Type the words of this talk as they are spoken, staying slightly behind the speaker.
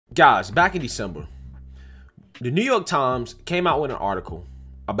Guys, back in December, the New York Times came out with an article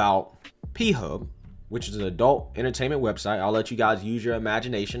about P-Hub, which is an adult entertainment website. I'll let you guys use your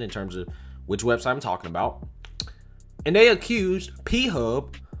imagination in terms of which website I'm talking about. And they accused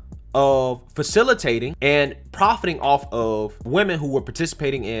P-Hub of facilitating and profiting off of women who were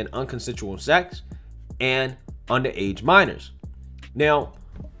participating in unconsensual sex and underage minors. Now,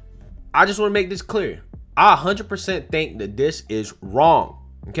 I just want to make this clear. I 100% think that this is wrong.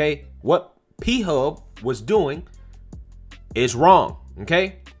 Okay, what P-Hub was doing is wrong.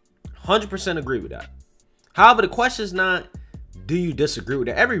 Okay, 100% agree with that. However, the question is not, do you disagree with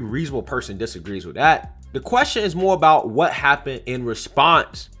that? Every reasonable person disagrees with that. The question is more about what happened in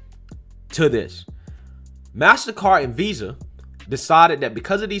response to this. MasterCard and Visa decided that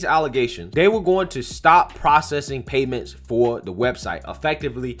because of these allegations, they were going to stop processing payments for the website,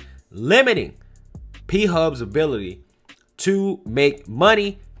 effectively limiting P-Hub's ability to make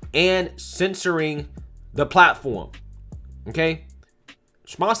money and censoring the platform. Okay, in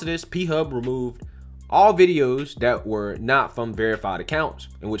response to this, P-Hub removed all videos that were not from verified accounts,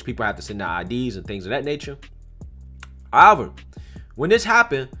 in which people have to send out IDs and things of that nature. However, when this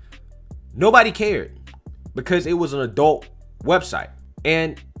happened, nobody cared because it was an adult website.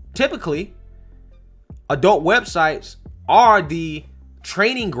 And typically, adult websites are the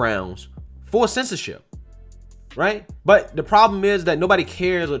training grounds for censorship, right? But the problem is that nobody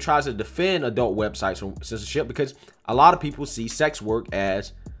cares or tries to defend adult websites from censorship because a lot of people see sex work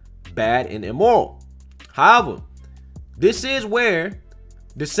as bad and immoral. However, this is where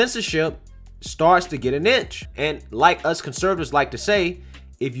the censorship starts to get an inch. And like us conservatives like to say,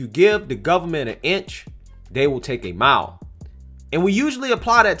 if you give the government an inch, they will take a mile. And we usually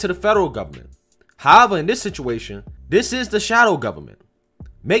apply that to the federal government. However, in this situation, this is the shadow government.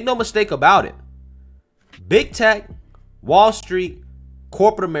 Make no mistake about it. Big tech, Wall Street,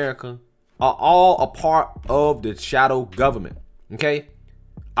 corporate America are all a part of the shadow government. Okay?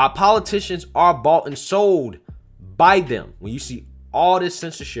 Our politicians are bought and sold by them. When you see all this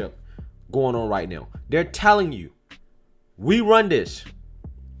censorship going on right now, they're telling you, we run this.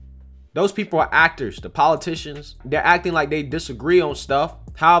 Those people are actors. The politicians, they're acting like they disagree on stuff.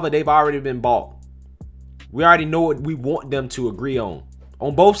 However, they've already been bought. We already know what we want them to agree on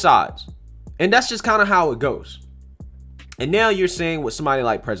both sides. And that's just kind of how it goes. And now you're saying with somebody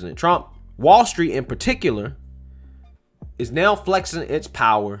like President Trump, Wall Street in particular is now flexing its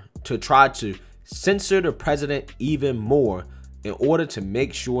power to try to censor the president even more in order to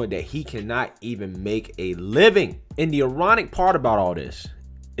make sure that he cannot even make a living. And the ironic part about all this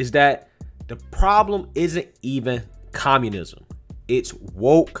is that the problem isn't even communism. It's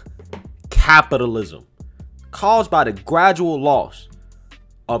woke capitalism caused by the gradual loss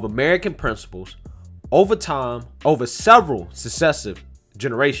of American principles over time, over several successive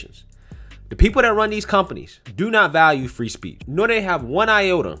generations. The people that run these companies do not value free speech, nor do they have one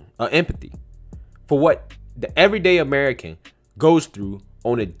iota of empathy for what the everyday American goes through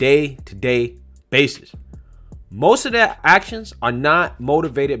on a day-to-day basis. Most of their actions are not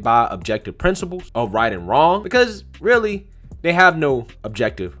motivated by objective principles of right and wrong, because really they have no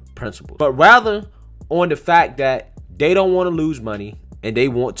objective principles, but rather on the fact that they don't want to lose money and they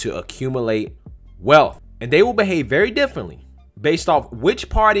want to accumulate wealth. And they will behave very differently based off which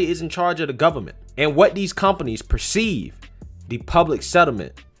party is in charge of the government and what these companies perceive the public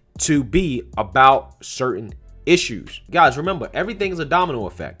settlement to be about certain issues. Guys, remember, everything is a domino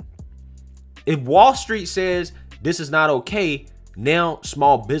effect. If Wall Street says this is not okay, now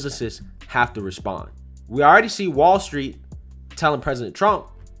small businesses have to respond. We already see Wall Street telling President Trump,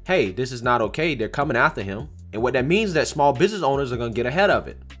 hey, this is not okay. They're coming after him. And what that means is that small business owners are going to get ahead of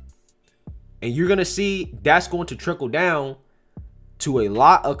it. And you're going to see that's going to trickle down to a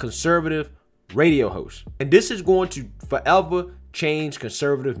lot of conservative radio hosts. And this is going to forever change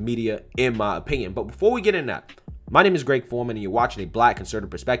conservative media, in my opinion. But before we get in that, my name is Greg Foreman, and you're watching A Black Conservative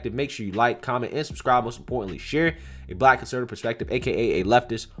Perspective. Make sure you like, comment, and subscribe. Most importantly, share A Black Conservative Perspective, aka a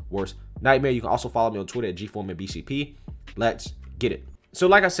leftist worst nightmare. You can also follow me on Twitter at GForemanBCP. Let's get it. So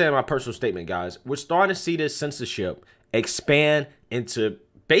like I said in my personal statement, guys, we're starting to see this censorship expand into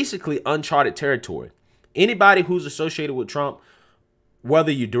basically uncharted territory. Anybody who's associated with Trump, whether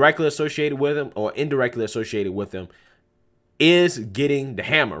you're directly associated with him or indirectly associated with him, is getting the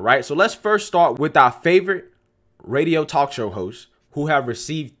hammer, right? So let's first start with our favorite radio talk show hosts who have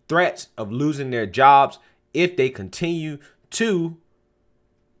received threats of losing their jobs if they continue to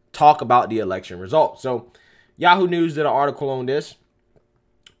talk about the election results. So Yahoo News did an article on this.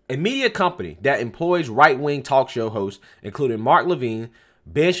 A media company that employs right-wing talk show hosts, including Mark Levin,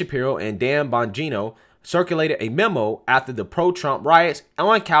 Ben Shapiro, and Dan Bongino, circulated a memo after the pro-Trump riots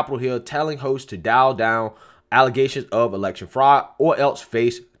on Capitol Hill telling hosts to dial down allegations of election fraud or else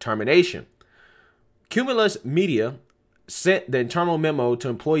face termination. Cumulus Media sent the internal memo to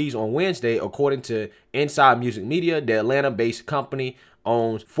employees on Wednesday, according to Inside Music Media. The Atlanta-based company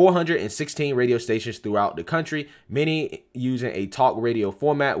owns 416 radio stations throughout the country, many using a talk radio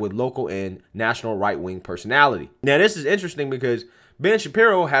format with local and national right-wing personality. Now, this is interesting because Ben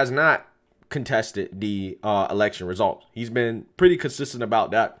Shapiro has not contested the election results. He's been pretty consistent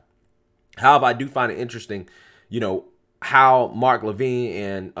about that. However, I do find it interesting, how Mark Levin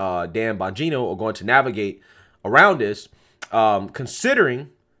and Dan Bongino are going to navigate around this, considering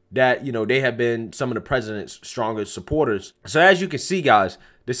that, they have been some of the president's strongest supporters. So as you can see, guys,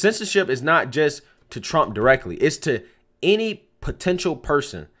 the censorship is not just to Trump directly. It's to any potential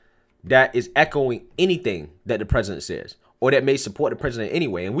person that is echoing anything that the president says or that may support the president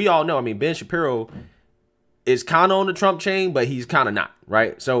anyway. And we all know, Ben Shapiro is kind of on the Trump chain, but he's kind of not,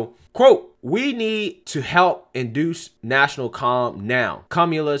 right? So, quote, "We need to help induce national calm now,"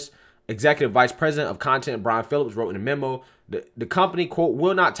 Cumulus Executive Vice President of Content Brian Phillips wrote in a memo. The company, quote,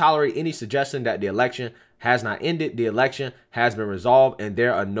 "will not tolerate any suggestion that the election has not ended. The election has been resolved and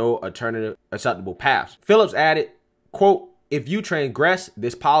there are no alternative acceptable paths." Phillips added, quote, "If you transgress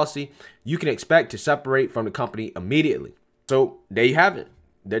this policy, you can expect to separate from the company immediately." So there you have it.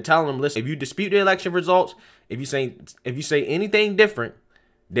 They're telling them, listen, if you dispute the election results, if you say anything different,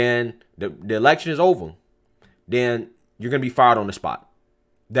 then the election is over, then you're going to be fired on the spot.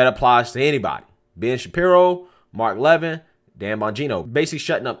 That applies to anybody. Ben Shapiro, Mark Levin, Dan Bongino, basically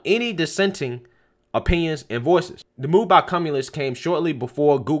shutting up any dissenting opinions and voices. The move by Cumulus came shortly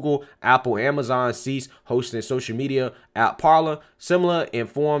before Google, Apple, and Amazon ceased hosting social media app Parler. Similar in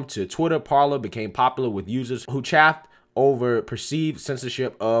form to Twitter, Parler became popular with users who chaffed over perceived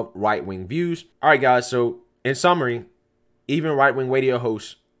censorship of right-wing views. All right, guys, so in summary, even right-wing radio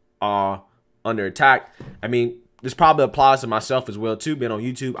hosts are under attack. This probably applies to myself as well, too, being on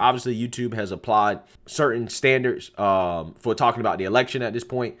YouTube. Obviously, YouTube has applied certain standards for talking about the election at this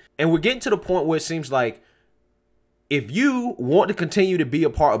point. And we're getting to the point where it seems like if you want to continue to be a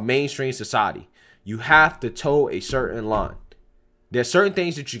part of mainstream society, you have to toe a certain line. There's certain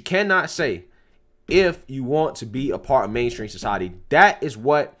things that you cannot say if you want to be a part of mainstream society. That is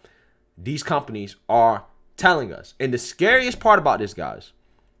what these companies are telling us. And the scariest part about this, guys,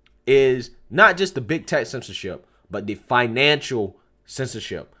 is not just the big tech censorship, but the financial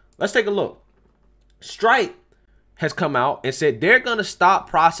censorship. Let's take a look. Stripe has come out and said they're going to stop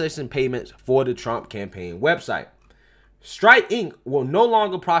processing payments for the Trump campaign website. Stripe Inc. will no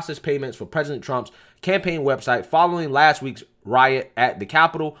longer process payments for President Trump's campaign website following last week's riot at the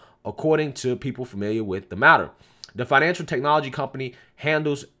Capitol, according to people familiar with the matter. The financial technology company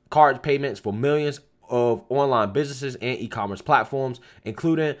handles card payments for millions of online businesses and e-commerce platforms,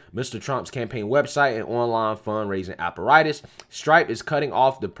 including Mr. Trump's campaign website and online fundraising apparatus. Stripe is cutting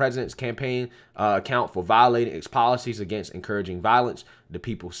off the president's campaign account for violating its policies against encouraging violence, the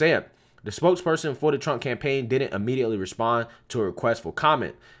people said. The spokesperson for the Trump campaign didn't immediately respond to a request for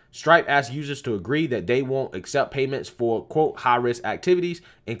comment. Stripe asked users to agree that they won't accept payments for, quote, high-risk activities,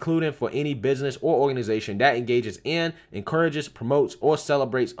 including for any business or organization that engages in, encourages, promotes, or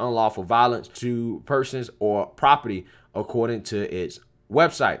celebrates unlawful violence to persons or property, according to its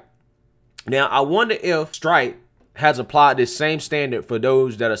website. Now, I wonder if Stripe has applied this same standard for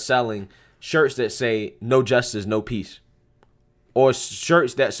those that are selling shirts that say "No justice, no peace," or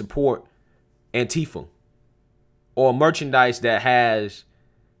shirts that support Antifa, or merchandise that has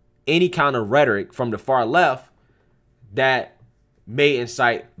any kind of rhetoric from the far left that may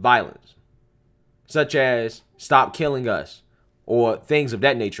incite violence, such as "stop killing us" or things of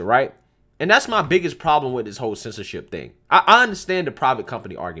that nature, right? And that's my biggest problem with this whole censorship thing. I understand the private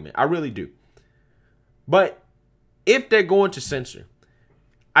company argument. I really do. But if they're going to censor,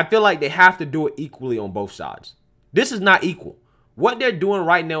 I feel like they have to do it equally on both sides. This is not equal. What they're doing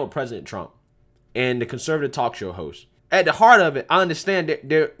right now with President Trump and the conservative talk show host, at the heart of it, I understand that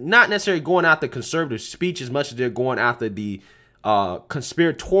they're not necessarily going after conservative speech as much as they're going after the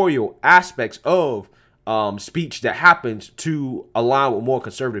conspiratorial aspects of speech that happens to align with more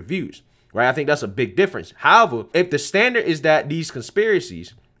conservative views, right? I think that's a big difference. However, if the standard is that these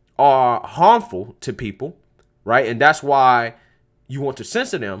conspiracies are harmful to people, right, and that's why you want to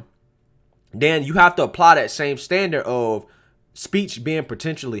censor them, then you have to apply that same standard of speech being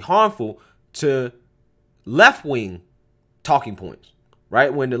potentially harmful to left-wing talking points,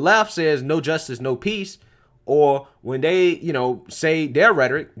 right? When the left says "no justice, no peace," or when they, say their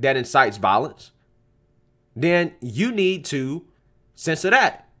rhetoric that incites violence, then you need to censor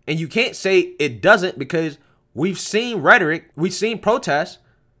that. And you can't say it doesn't, because we've seen rhetoric, we've seen protests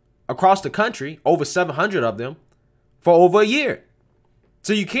across the country, over 700 of them, for over a year.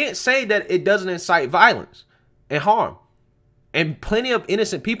 So you can't say that it doesn't incite violence and harm. And plenty of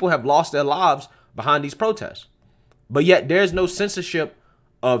innocent people have lost their lives behind these protests. But yet there's no censorship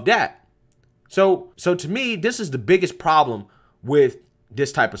of that. So to me, this is the biggest problem with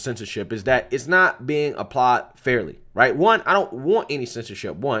this type of censorship, is that it's not being applied fairly, right? One, I don't want any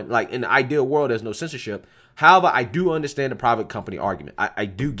censorship. One, like in the ideal world, there's no censorship. However, I do understand the private company argument. I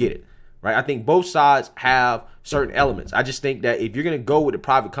do get it, right? I think both sides have certain elements. I just think that if you're going to go with the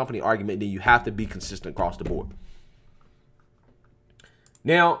private company argument, then you have to be consistent across the board.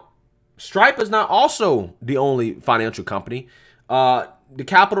 Now, Stripe is not also the only financial company. The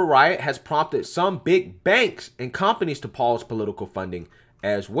Capitol riot has prompted some big banks and companies to pause political funding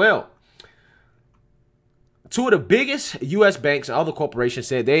as well. Two of the biggest U.S. banks and other corporations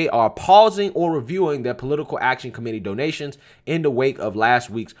said they are pausing or reviewing their political action committee donations in the wake of last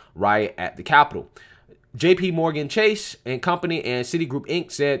week's riot at the Capitol. JP Morgan Chase and Company and Citigroup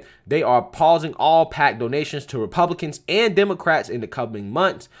Inc. said they are pausing all PAC donations to Republicans and Democrats in the coming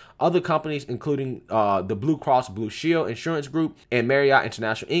months. Other companies, including the Blue Cross Blue Shield Insurance Group and Marriott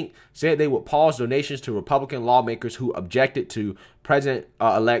International Inc., said they would pause donations to Republican lawmakers who objected to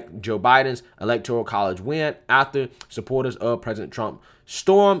President-elect Joe Biden's Electoral College win after supporters of President Trump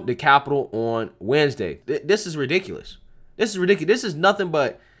stormed the Capitol on Wednesday. This is ridiculous. This is ridiculous. This is nothing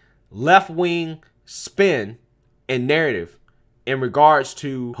but left-wing spin and narrative in regards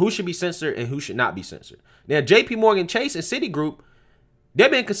to who should be censored and who should not be censored. Now, JP Morgan Chase and Citigroup,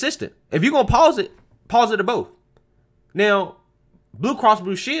 they've been consistent. If you're going to pause it to both. Now, Blue Cross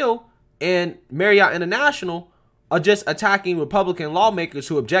Blue Shield and Marriott International are just attacking Republican lawmakers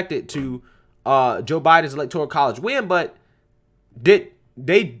who objected to Joe Biden's Electoral College win. But did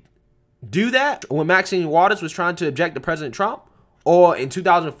they do that when Maxine Waters was trying to object to President Trump? Or in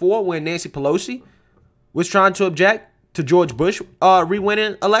 2004 when Nancy Pelosi was trying to object to George Bush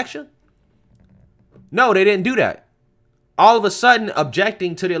re-winning election? No, they didn't do that. All of a sudden,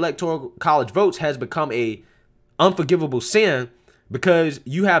 objecting to the Electoral College votes has become a unforgivable sin because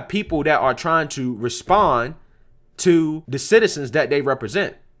you have people that are trying to respond to the citizens that they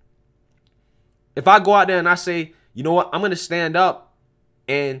represent. If I go out there and I say, you know what, I'm going to stand up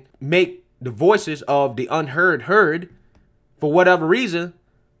and make the voices of the unheard heard for whatever reason,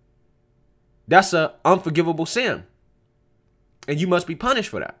 that's an unforgivable sin. And you must be punished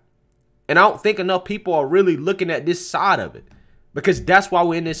for that. And I don't think enough people are really looking at this side of it, because that's why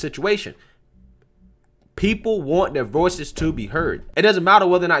we're in this situation. People want their voices to be heard. It doesn't matter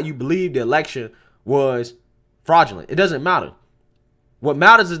whether or not you believe the election was fraudulent. It doesn't matter. What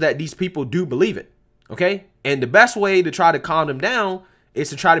matters is that these people do believe it. Okay? And the best way to try to calm them down is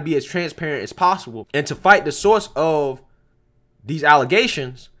to try to be as transparent as possible and to fight the source of these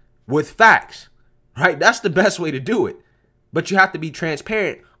allegations with facts, right? That's the best way to do it. But you have to be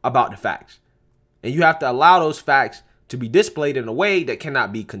transparent about the facts. And you have to allow those facts to be displayed in a way that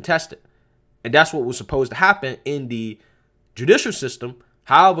cannot be contested. And that's what was supposed to happen in the judicial system.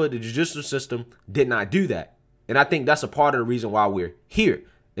 However, the judicial system did not do that. And I think that's a part of the reason why we're here,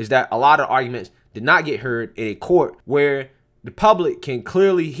 is that a lot of arguments did not get heard in a court where the public can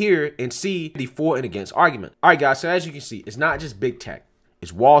clearly hear and see the for and against argument. All right, guys, so as you can see, it's not just big tech.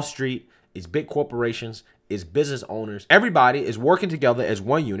 It's Wall Street. It's big corporations. It's business owners. Everybody is working together as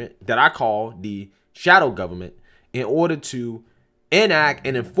one unit that I call the shadow government in order to enact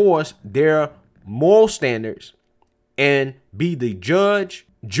and enforce their moral standards and be the judge,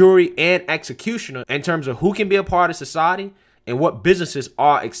 jury, and executioner in terms of who can be a part of society and what businesses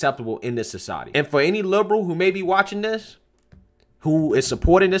are acceptable in this society. And for any liberal who may be watching this, who is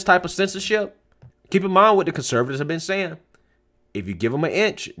supporting this type of censorship, keep in mind what the conservatives have been saying. If you give them an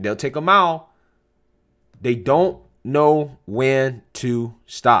inch, they'll take a mile. They don't know when to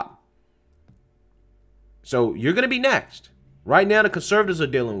stop. So you're going to be next. Right now, the conservatives are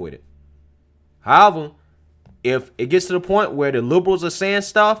dealing with it. However, if it gets to the point where the liberals are saying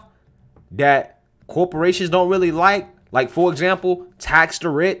stuff that corporations don't really like for example, tax the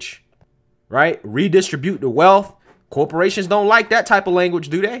rich, right? Redistribute the wealth. Corporations don't like that type of language,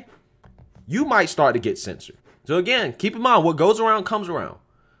 do they? You might start to get censored. So again, keep in mind, what goes around comes around.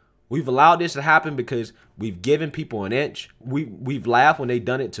 We've allowed this to happen because we've given people an inch. We've laughed when they've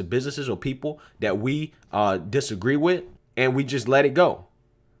done it to businesses or people that we disagree with, and we just let it go.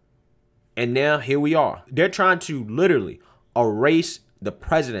 And now here we are. They're trying to literally erase the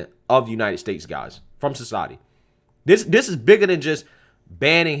president of the United States, guys, from society. This is bigger than just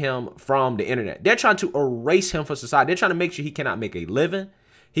banning him from the internet. They're trying to erase him from society. They're trying to make sure he cannot make a living.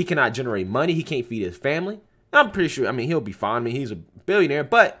 He cannot generate money. He can't feed his family. And I'm pretty sure, I mean, he'll be fine. I mean, he's a billionaire.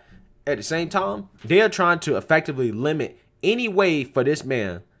 But at the same time, they are trying to effectively limit any way for this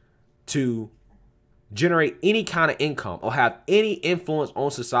man to generate any kind of income or have any influence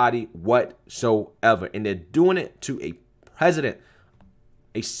on society whatsoever. And they're doing it to a president,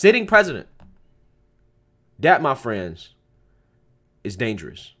 a sitting president. That, my friends, is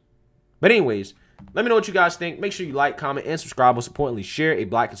dangerous. But anyways, let me know what you guys think. Make sure you like, comment, and subscribe. Most importantly, share a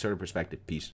Black conservative perspective. Peace.